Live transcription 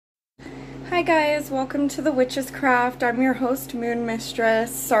Hi guys, welcome to the Witch's Craft. I'm your host, Moon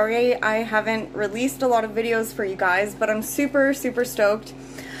Mistress. Sorry I haven't released a lot of videos for you guys, but I'm super stoked.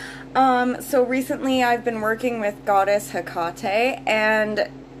 So recently I've been working with Goddess Hecate, and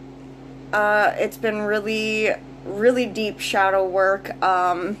it's been really deep shadow work.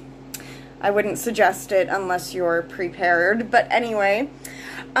 I wouldn't suggest it unless you're prepared, but anyway.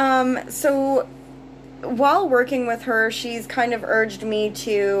 So while working with her, she's kind of urged me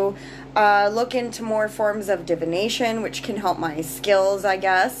to look into more forms of divination, which can help my skills, I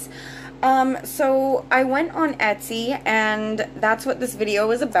guess. So I went on Etsy, and that's what this video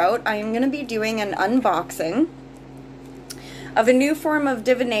is about. I am going to be doing an unboxing of a new form of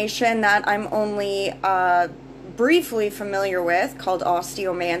divination that I'm only briefly familiar with, called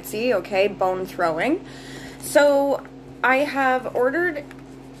osteomancy, okay, bone throwing. So I have ordered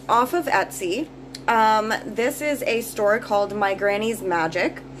off of Etsy. This is a store called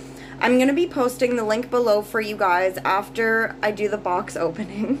mygrannysmagic. I'm going to be posting the link below for you guys after I do the box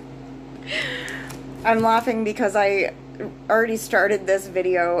opening. I'm laughing because I already started this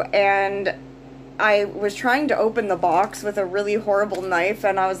video and I was trying to open the box with a really horrible knife,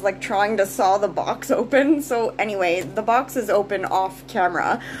 and I was like trying to saw the box open. So anyway, the box is open off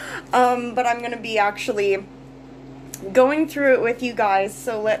camera, but I'm going to be actually going through it with you guys.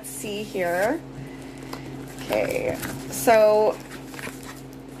 So let's see here. Okay, so,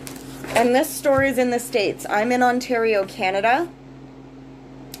 and this store is in the States. I'm in Ontario, Canada.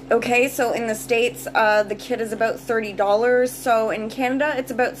 Okay, so in the States, the kit is about $30. So in Canada,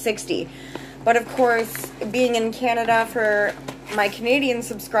 it's about $60. But of course, being in Canada, for my Canadian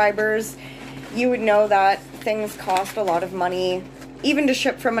subscribers, you would know that things cost a lot of money, even to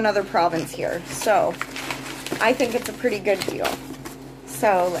ship from another province here. So I think it's a pretty good deal.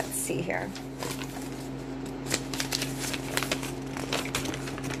 So let's see here.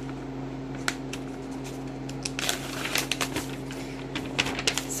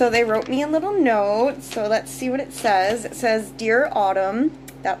 So they wrote me a little note, so let's see what it says. It says, "Dear Autumn,"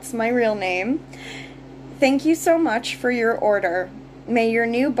 that's my real name, "thank you so much for your order. May your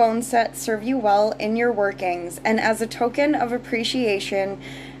new bone set serve you well in your workings, and as a token of appreciation,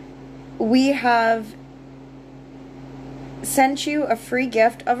 we have sent you a free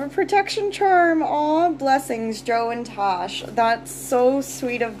gift of a protection charm." Aw, blessings, Joe and Tash. That's so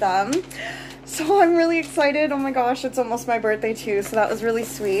sweet of them. So I'm really excited. Oh my gosh, it's almost my birthday too, so that was really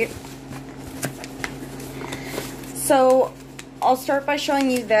sweet. So I'll start by showing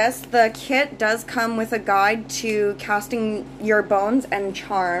you this. The kit does come with a guide to casting your bones and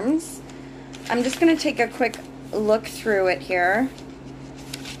charms. I'm just going to take a quick look through it here.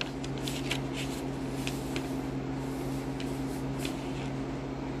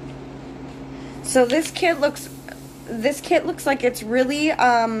 So this kit looks like it's really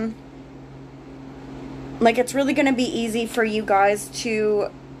it's really going to be easy for you guys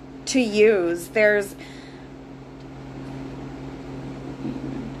to use. There's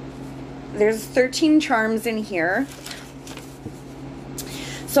 13 charms in here.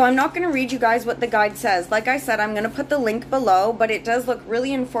 So I'm not going to read you guys what the guide says. Like I said, I'm going to put the link below, but it does look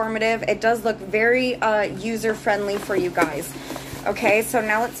really informative. It does look very user-friendly for you guys. Okay, so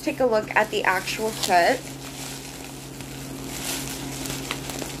now let's take a look at the actual kit.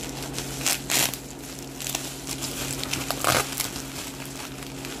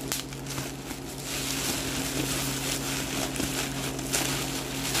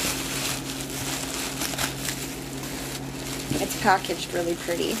 It's packaged really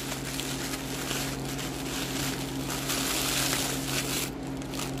pretty.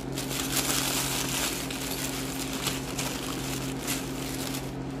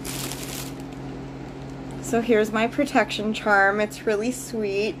 So here's my protection charm. It's really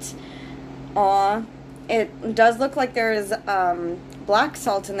sweet. Aw, it does look like there's black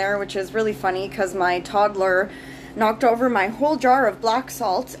salt in there, which is really funny because my toddler knocked over my whole jar of black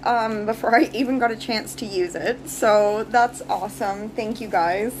salt before I even got a chance to use it. So that's awesome. Thank you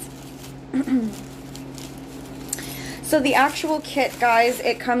guys. So the actual kit, guys,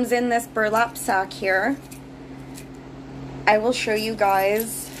 it comes in this burlap sack here. I will show you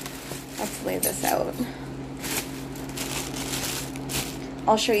guys. Let's lay this out.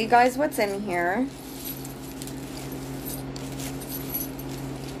 I'll show you guys what's in here.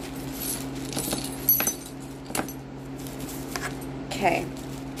 Okay,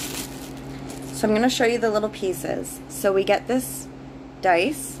 so I'm going to show you the little pieces. So we get this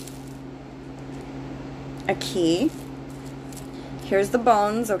dice, a key, here's the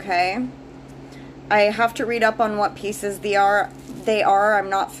bones, okay? I have to read up on what pieces they are.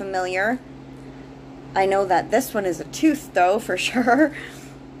 I'm not familiar. I know that this one is a tooth though, for sure.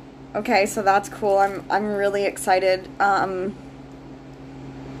 Okay, so that's cool. I'm really excited.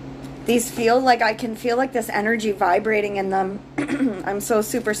 These feel like, I can feel like this energy vibrating in them. I'm so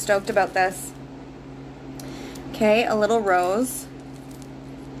super stoked about this. Okay, a little rose.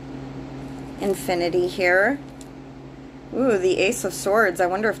 Infinity here. Ooh, the Ace of Swords. I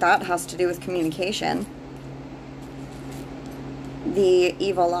wonder if that has to do with communication. The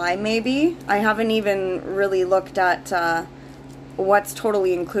Evil Eye, maybe? I haven't even really looked at what's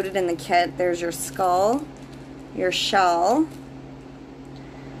totally included in the kit. There's your skull, your shell,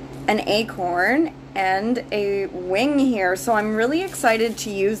 an acorn, and a wing here. So I'm really excited to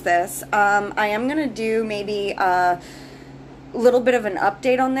use this. I am going to do maybe a little bit of an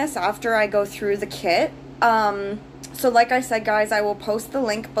update on this after I go through the kit. So like I said, guys, I will post the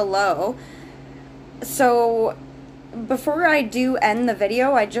link below. So before I do end the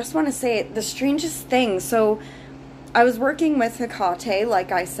video, I just want to say the strangest thing. So I was working with Hecate,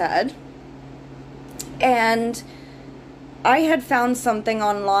 like I said, and I had found something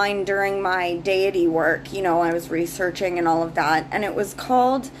online during my deity work. You know, I was researching and all of that, and it was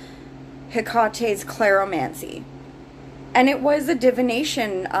called Hecate's Claromancy. And it was a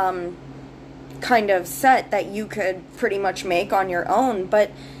divination kind of set that you could pretty much make on your own,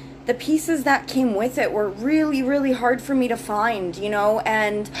 but the pieces that came with it were really, really hard for me to find, you know,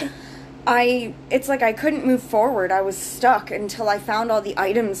 and it's like I couldn't move forward. I was stuck until I found all the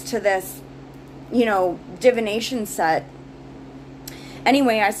items to this, you know, divination set.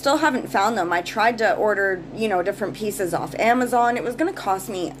 Anyway, I still haven't found them. I tried to order, you know, different pieces off Amazon. It was going to cost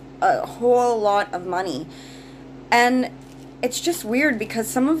me a whole lot of money. And it's just weird because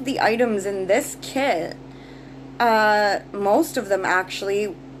some of the items in this kit, most of them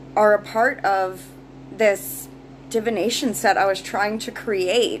actually, are a part of this divination set I was trying to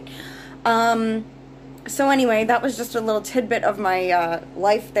create. So anyway, that was just a little tidbit of my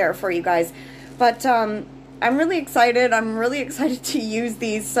life there for you guys. But I'm really excited. I'm really excited to use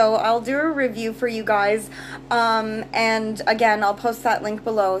these. So I'll do a review for you guys. And again, I'll post that link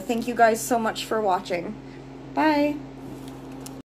below. Thank you guys so much for watching. Bye.